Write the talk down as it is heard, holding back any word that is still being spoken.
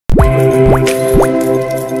Hello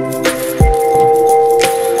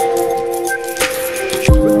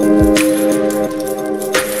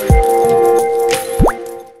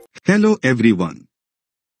everyone.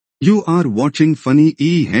 You are watching Funny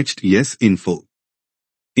Yes Info.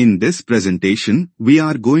 In this presentation, we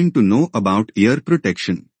are going to know about ear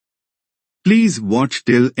protection. Please watch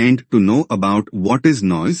till end to know about what is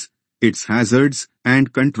noise, its hazards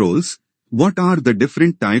and controls, what are the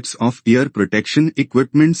different types of ear protection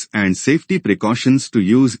equipments and safety precautions to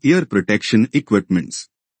use ear protection equipments.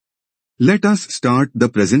 Let us start the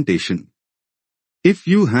presentation. If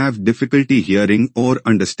you have difficulty hearing or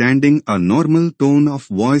understanding a normal tone of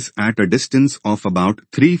voice at a distance of about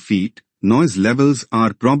 3 feet, noise levels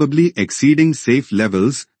are probably exceeding safe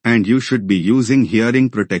levels and you should be using hearing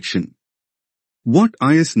protection. What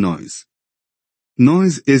is noise?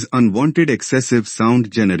 Noise is unwanted excessive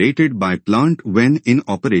sound generated by plant when in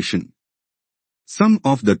operation. Some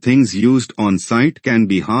of the things used on site can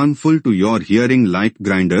be harmful to your hearing like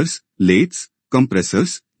grinders, lathes,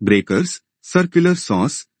 compressors, breakers, circular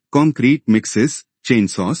saws, concrete mixes,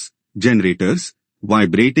 chainsaws, generators,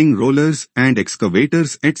 vibrating rollers and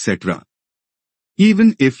excavators, etc.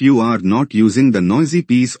 Even if you are not using the noisy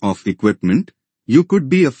piece of equipment, you could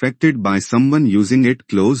be affected by someone using it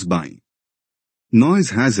close by. Noise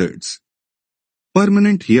hazards.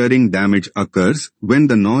 Permanent hearing damage occurs when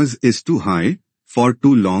the noise is too high, for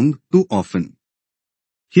too long, too often.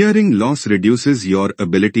 Hearing loss reduces your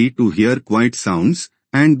ability to hear quiet sounds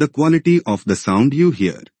and the quality of the sound you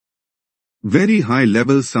hear. Very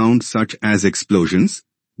high-level sound such as explosions,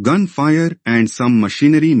 gunfire and some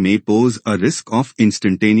machinery may pose a risk of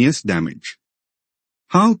instantaneous damage.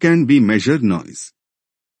 How can we measure noise?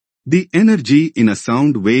 The energy in a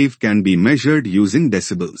sound wave can be measured using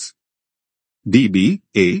decibels. dB,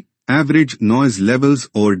 A, average noise levels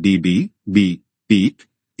or dB, B, peak,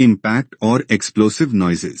 impact or explosive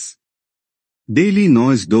noises. Daily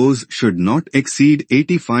noise dose should not exceed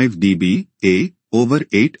 85 dB, A, over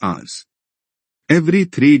 8 hours. Every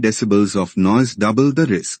 3 decibels of noise double the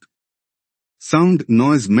risk. Sound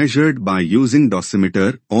noise measured by using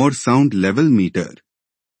dosimeter or sound level meter.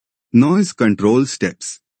 Noise control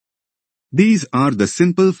steps. These are the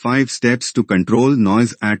simple 5 steps to control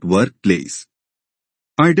noise at workplace.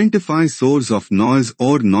 Identify source of noise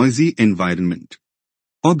or noisy environment.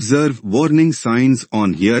 Observe warning signs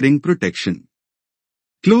on hearing protection.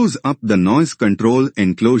 Close up the noise control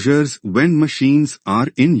enclosures when machines are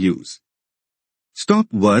in use.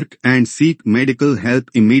 Stop work and seek medical help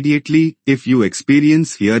immediately if you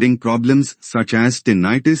experience hearing problems such as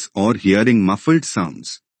tinnitus or hearing muffled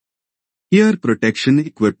sounds. Ear protection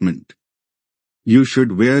equipment. You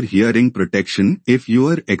should wear hearing protection if you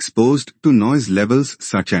are exposed to noise levels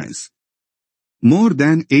such as more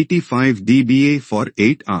than 85 dBA for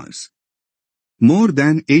 8 hours. More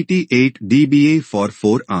than 88 dBA for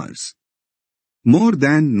 4 hours. More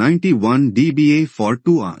than 91 dBA for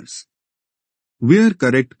 2 hours. Wear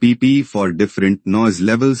correct PPE for different noise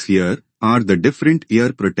levels. Here are the different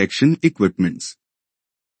ear protection equipments.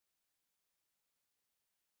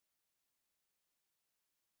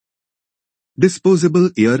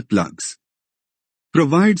 Disposable ear plugs.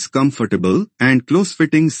 Provides comfortable and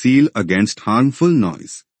close-fitting seal against harmful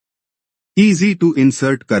noise. Easy to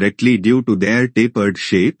insert correctly due to their tapered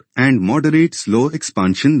shape and moderate slow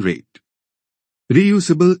expansion rate.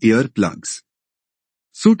 Reusable ear plugs.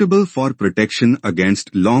 Suitable for protection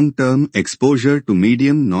against long-term exposure to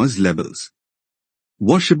medium noise levels.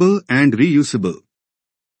 Washable and reusable.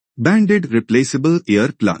 Banded replaceable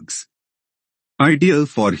ear plugs. Ideal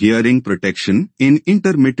for hearing protection in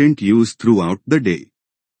intermittent use throughout the day.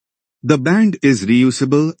 The band is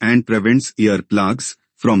reusable and prevents ear plugs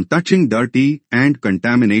from touching dirty and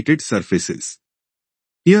contaminated surfaces.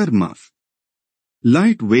 Ear muff.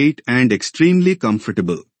 Lightweight and extremely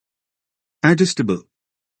comfortable. Adjustable.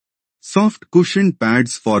 Soft cushioned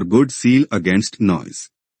pads for good seal against noise.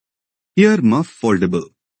 Ear muff foldable.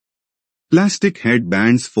 Plastic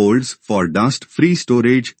headbands folds for dust-free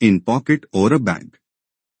storage in pocket or a bag.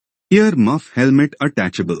 Ear muff helmet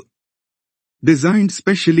attachable. Designed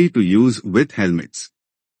specially to use with helmets.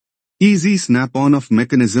 Easy snap-on of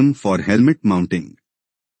mechanism for helmet mounting.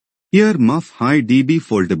 Ear muff high dB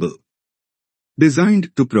foldable.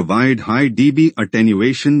 Designed to provide high dB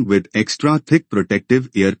attenuation with extra thick protective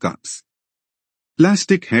ear cups.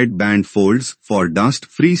 Plastic headband folds for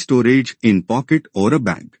dust-free storage in pocket or a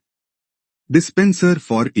bag. Dispenser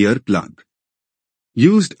for ear plug.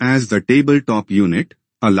 Used as the tabletop unit,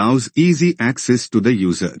 allows easy access to the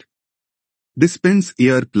user. Dispense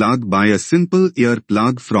ear plug by a simple ear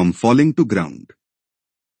plug from falling to ground.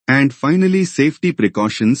 And finally, safety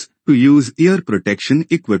precautions to use ear protection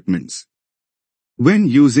equipments. When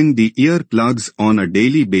using the earplugs on a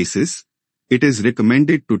daily basis, it is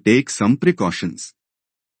recommended to take some precautions.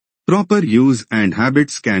 Proper use and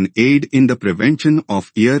habits can aid in the prevention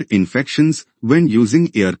of ear infections when using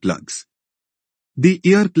earplugs. The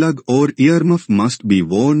earplug or earmuff must be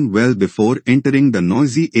worn well before entering the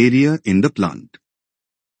noisy area in the plant.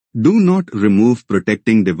 Do not remove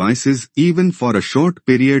protecting devices even for a short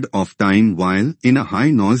period of time while in a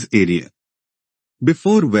high noise area.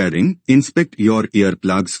 Before wearing, inspect your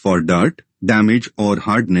earplugs for dirt, damage or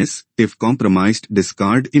hardness. If compromised,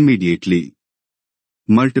 discard immediately.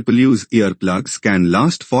 Multiple-use earplugs can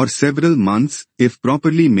last for several months if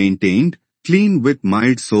properly maintained. Clean with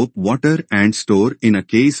mild soap water and store in a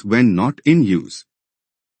case when not in use.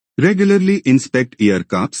 Regularly inspect ear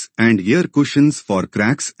cups and ear cushions for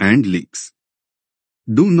cracks and leaks.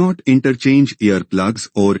 Do not interchange earplugs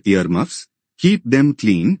or earmuffs. Keep them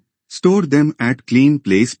clean. Store them at clean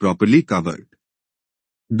place properly covered.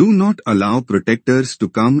 Do not allow protectors to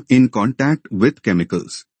come in contact with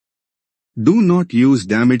chemicals. Do not use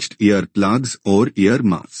damaged earplugs or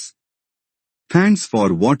earmuffs. Thanks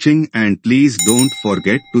for watching and please don't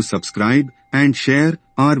forget to subscribe and share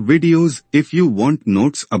our videos. If you want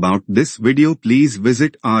notes about this video, please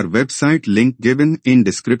visit our website link given in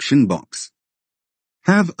description box.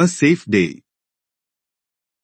 Have a safe day.